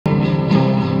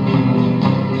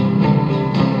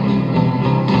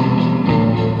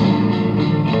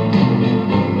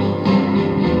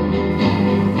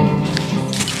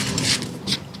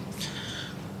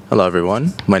Hello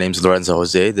everyone, my name is Lorenzo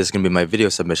Jose. This is going to be my video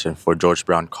submission for George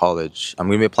Brown College. I'm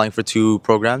going to be applying for two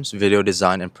programs, video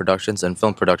design and productions and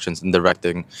film productions and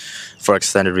directing for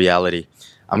extended reality.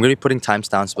 I'm going to be putting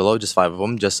timestamps below, just 5 of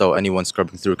them, just so anyone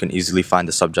scrubbing through can easily find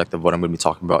the subject of what I'm going to be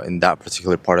talking about in that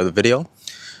particular part of the video.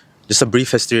 Just a brief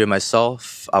history of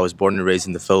myself. I was born and raised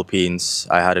in the Philippines.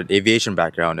 I had an aviation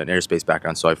background, an airspace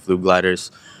background, so I flew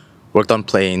gliders, worked on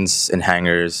planes and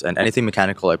hangars, and anything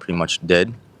mechanical I pretty much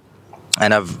did.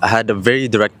 And I've had a very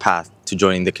direct path to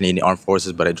joining the Canadian Armed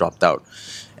Forces, but I dropped out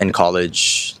in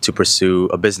college to pursue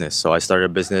a business. So I started a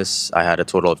business. I had a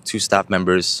total of 2 staff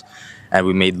members, and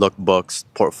we made lookbooks,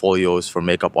 portfolios for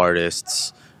makeup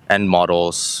artists and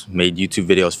models, made YouTube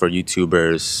videos for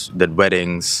YouTubers, did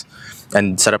weddings,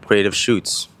 and set up creative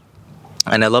shoots.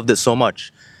 And I loved it so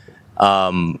much.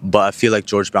 But I feel like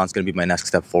George Brown's going to be my next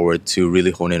step forward to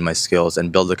really hone in my skills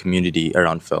and build a community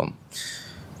around film.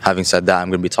 Having said that, I'm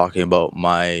going to be talking about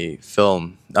my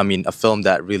film. A film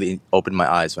that really opened my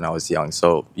eyes when I was young.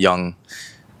 So young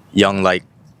like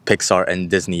Pixar and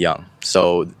Disney young.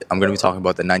 So I'm going to be talking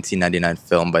about the 1999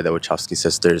 film by the Wachowski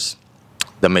sisters,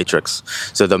 The Matrix.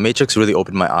 So The Matrix really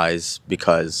opened my eyes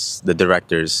because the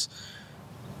directors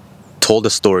told a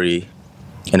story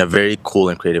in a very cool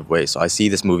and creative way. So I see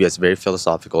this movie as very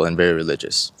philosophical and very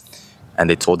religious. And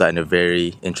they told that in a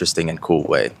very interesting and cool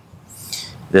way.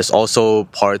 There's also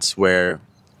parts where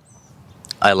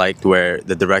I liked where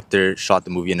the director shot the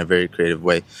movie in a very creative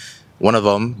way. One of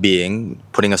them being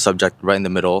putting a subject right in the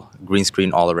middle, green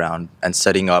screen all around, and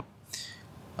setting up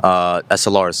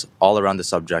SLRs all around the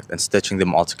subject and stitching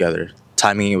them all together,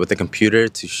 timing it with a computer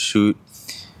to shoot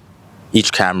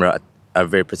each camera at a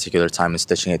very particular time and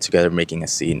stitching it together, making a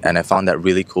scene. And I found that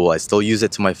really cool. I still use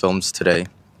it to my films today.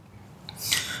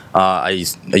 I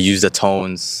use the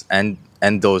tones and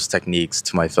those techniques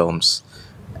to my films,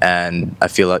 and I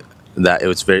feel like that it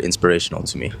was very inspirational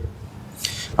to me.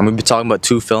 I'm going to be talking about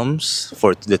 2 films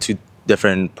for the 2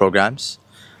 different programs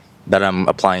that I'm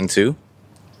applying to,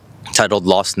 titled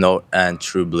Lost Note and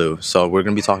True Blue. So we're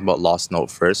going to be talking about Lost Note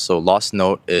first. So Lost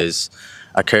Note is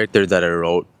a character that I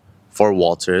wrote for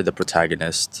Walter, the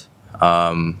protagonist.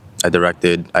 I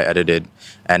directed, I edited,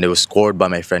 and it was scored by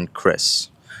my friend Chris.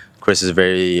 Chris is a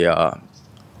very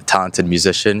talented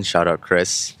musician. Shout out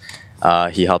Chris.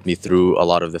 He helped me through a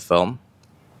lot of the film.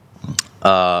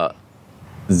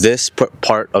 This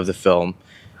part of the film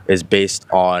is based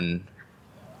on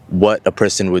what a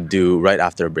person would do right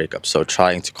after a breakup. So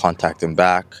trying to contact him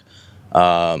back,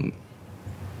 going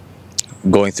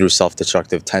through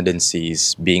self-destructive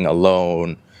tendencies, being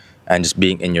alone, and just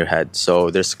being in your head. So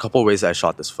there's a couple ways I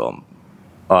shot this film.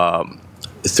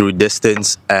 Through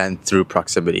distance and through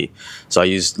proximity. So I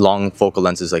used long focal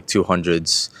lenses like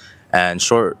 200s and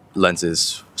short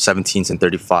lenses, 17s and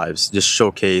 35s, just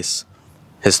showcase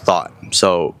his thought.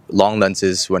 So long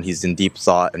lenses when he's in deep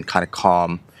thought and kind of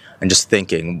calm and just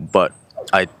thinking, but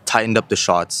I tightened up the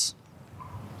shots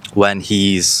when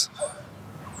he's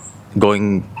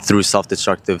going through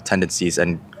self-destructive tendencies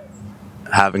and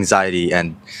have anxiety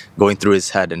and going through his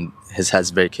head, and his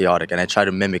head's very chaotic, and I try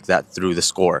to mimic that through the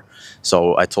score.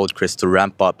 So I told Chris to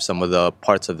ramp up some of the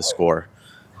parts of the score,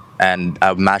 and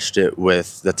I matched it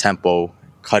with the tempo,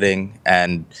 cutting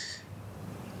and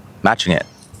matching it.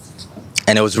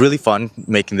 And it was really fun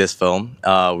making this film.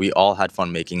 We all had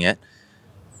fun making it.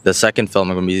 The second film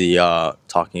I'm going to be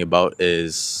talking about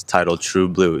is titled True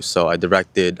Blue. So I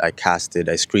directed, I casted,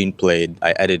 I screenplayed,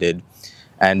 I edited,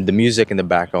 and the music in the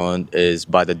background is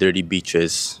by the Dirty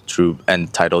Beaches,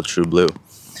 titled True Blue.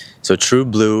 So True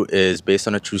Blue is based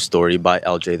on a true story by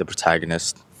LJ, the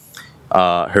protagonist.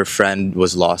 Her friend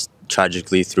was lost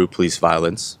tragically through police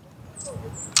violence.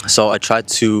 So I tried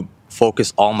to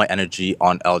focus all my energy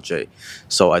on LJ.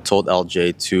 So I told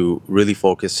LJ to really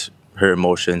focus her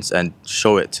emotions and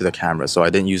show it to the camera. So I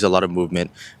didn't use a lot of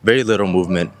movement, very little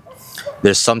movement.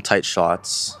 There's some tight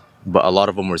shots, but a lot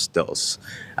of them were stills.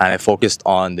 And I focused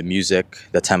on the music,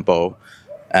 the tempo,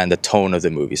 and the tone of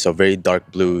the movie. So very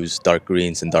dark blues, dark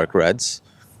greens, and dark reds,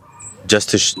 just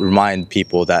to remind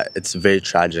people that it's very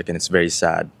tragic and it's very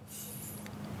sad.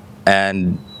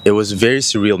 And it was very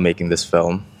surreal making this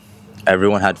film.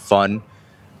 Everyone had fun,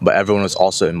 but everyone was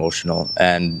also emotional.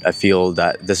 And I feel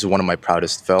that this is one of my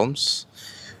proudest films.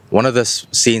 One of the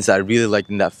scenes that I really liked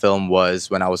in that film was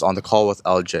when I was on the call with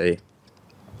LJ.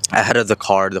 Ahead of the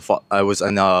car, I was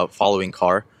in a following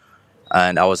car,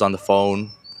 and I was on the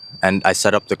phone, and I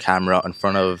set up the camera in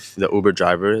front of the Uber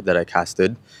driver that I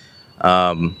casted.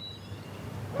 And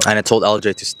I told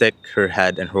LJ to stick her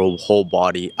head and her whole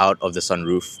body out of the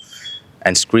sunroof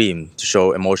and scream to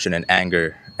show emotion and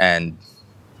anger and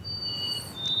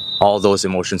all those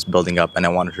emotions building up, and I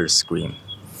wanted her to scream.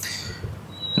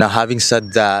 Now, having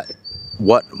said that,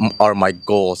 what are my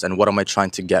goals and what am I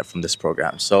trying to get from this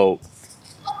program? So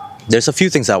there's a few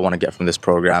things I want to get from this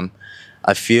program.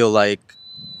 I feel like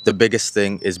the biggest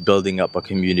thing is building up a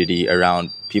community around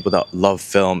people that love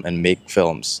film and make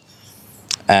films.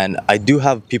 And I do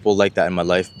have people like that in my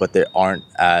life, but they aren't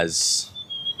as,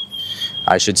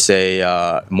 I should say,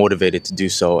 motivated to do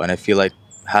so. And I feel like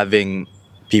having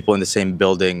people in the same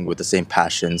building with the same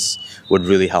passions would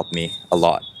really help me a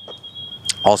lot.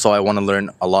 Also, I want to learn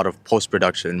a lot of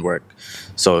post-production work,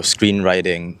 so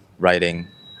screenwriting, writing,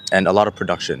 and a lot of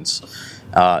productions.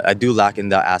 I do lack in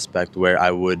that aspect where I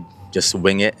would just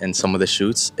wing it in some of the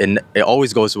shoots, and it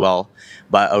always goes well,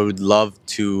 but I would love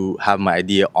to have my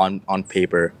idea on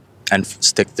paper and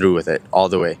stick through with it all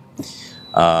the way.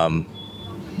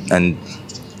 And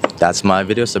that's my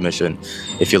video submission.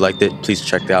 If you liked it, please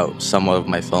check out some of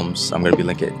my films. I'm going to be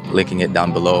linking it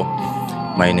down below.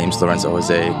 My name's Lorenzo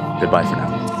Jose. Goodbye for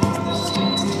now.